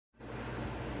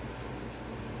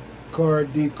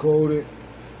card decoded.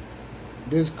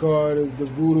 This card is the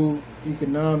Voodoo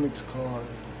Economics card.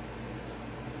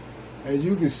 As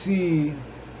you can see,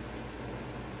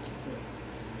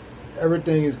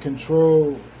 everything is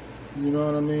controlled, you know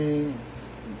what I mean?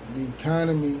 The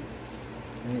economy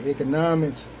and the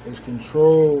economics is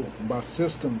controlled by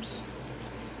systems.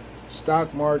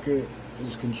 Stock market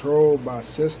is controlled by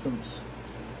systems.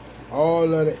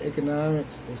 All of the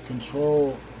economics is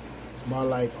controlled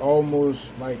by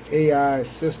almost like AI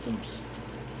systems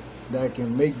that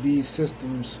can make these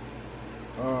systems,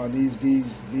 these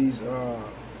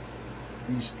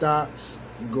stocks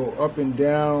go up and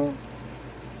down,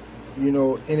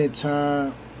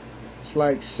 anytime. It's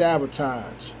like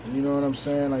sabotage, you know what I'm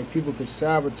saying? Like people could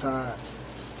sabotage,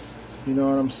 you know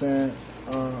what I'm saying,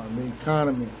 the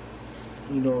economy.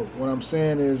 What I'm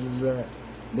saying is that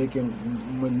they can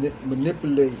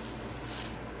manipulate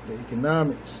the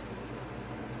economics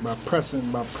by pressing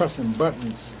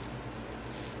buttons.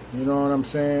 You know what I'm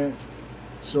saying?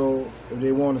 So if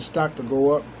they want a stock to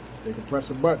go up, they can press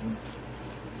a button.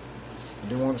 If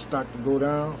they want a stock to go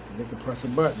down, they can press a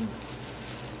button.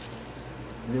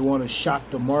 If they want to shock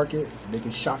the market, they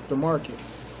can shock the market.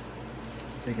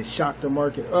 They can shock the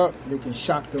market up, they can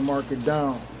shock the market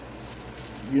down.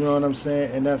 You know what I'm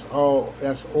saying? And that's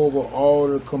over all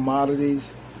the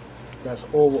commodities. That's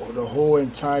over the whole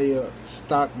entire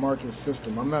stock market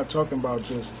system. I'm not talking about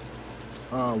just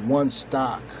one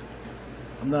stock.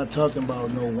 I'm not talking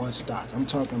about no one stock. I'm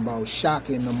talking about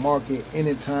shocking the market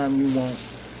anytime you want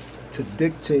to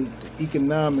dictate the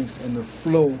economics and the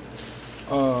flow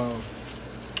of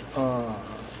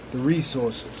the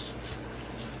resources.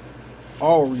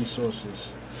 All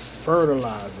resources.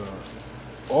 Fertilizer,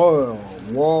 oil,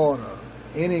 water,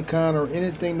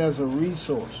 anything that's a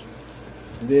resource.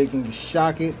 They can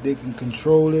shock it, they can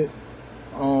control it,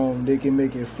 they can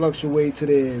make it fluctuate to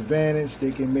their advantage.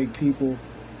 They can make people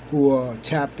who are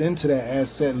tapped into that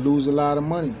asset lose a lot of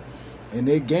money, and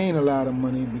they gain a lot of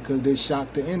money because they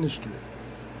shock the industry.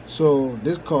 So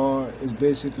this card is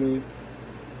basically,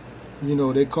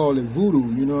 they call it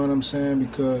voodoo, you know what I'm saying,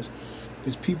 because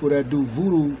it's people that do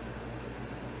voodoo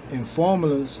and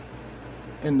formulas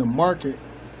in the market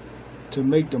to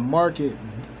make the market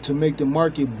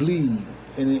bleed,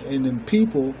 and then the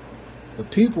people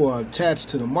are attached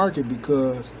to the market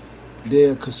because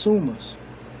they're consumers.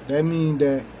 That means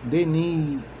that they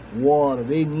need water,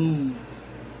 they need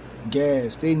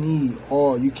gas, they need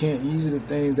oil. You can't use the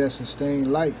things that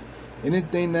sustain life.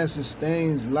 Anything that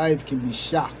sustains life can be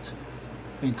shocked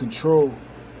and controlled,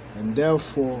 and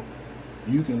therefore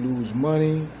you can lose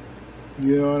money.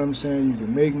 You know what I'm saying? You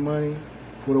can make money.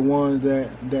 For the ones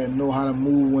that know how to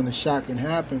move when the shocking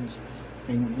happens,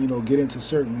 and get into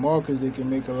certain markets, they can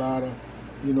make a lot of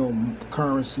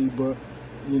currency. But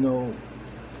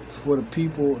for the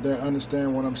people that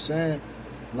understand what I'm saying,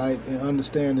 and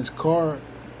understand this card,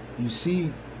 you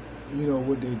see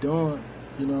what they're doing.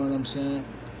 You know what I'm saying?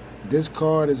 This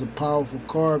card is a powerful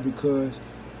card because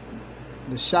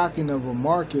the shocking of a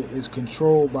market is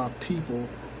controlled by people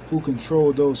who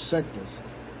control those sectors,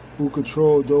 who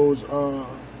control those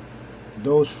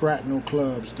fraternal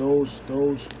clubs, those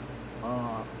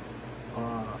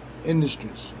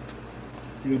industries,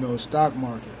 stock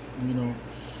market,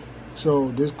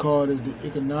 So this card is the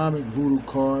economic voodoo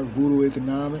card, Voodoo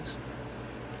Economics.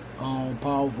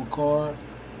 Powerful card.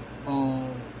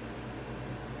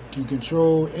 Can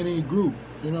control any group,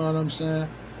 you know what I'm saying?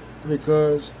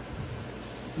 Because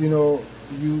when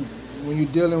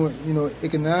you're dealing with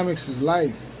economics is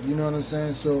life, you know what I'm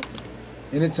saying? So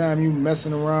anytime you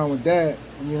messing around with that,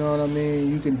 you know what I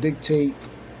mean, you can dictate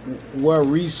what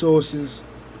resources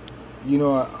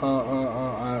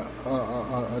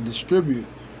distribute,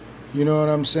 you know what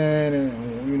I'm saying,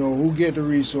 and who get the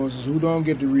resources, who don't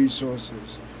get the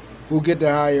resources, who get the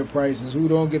higher prices, who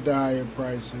don't get the higher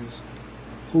prices,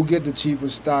 who get the cheaper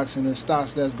stocks, and the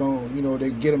stocks that's going, they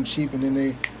get them cheap, and then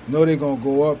they know they're going to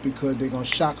go up because they're going to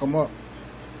shock them up.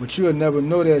 But you'll never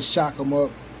know they'll shock them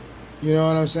up, you know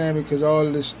what I'm saying, because all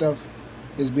of this stuff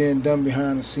is being done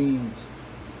behind the scenes.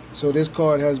 So this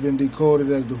card has been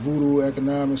decoded as the Voodoo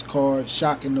Economics card,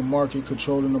 shocking the market,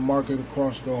 controlling the market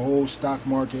across the whole stock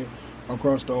market,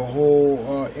 across the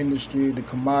whole industry, the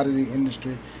commodity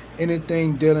industry,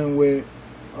 anything dealing with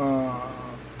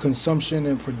consumption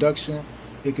and production.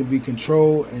 It can be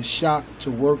controlled and shocked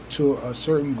to work to a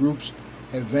certain group's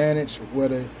advantage,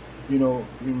 whether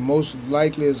most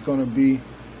likely it's going to be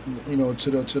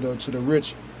to the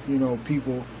rich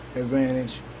people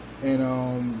advantage.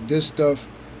 And this stuff,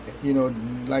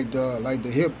 like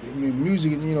the hip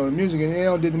music, the music, and they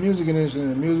all did the music industry,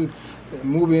 and the music, the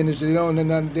movie industry, they don't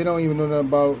even know nothing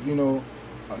about, you know,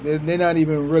 they're not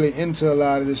even really into a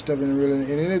lot of this stuff, and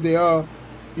if they are,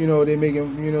 you know, they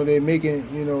making,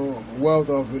 you know, wealth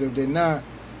off of it. If they're not,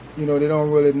 you know, they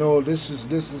don't really know. This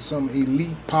is some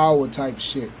elite power type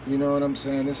shit. You know what I'm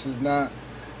saying? This is not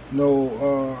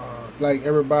no like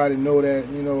everybody know that,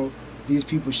 you know, these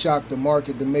people shock the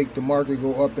market to make the market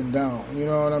go up and down. You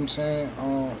know what I'm saying?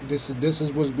 This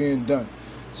is what's being done.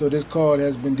 So this card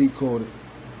has been decoded.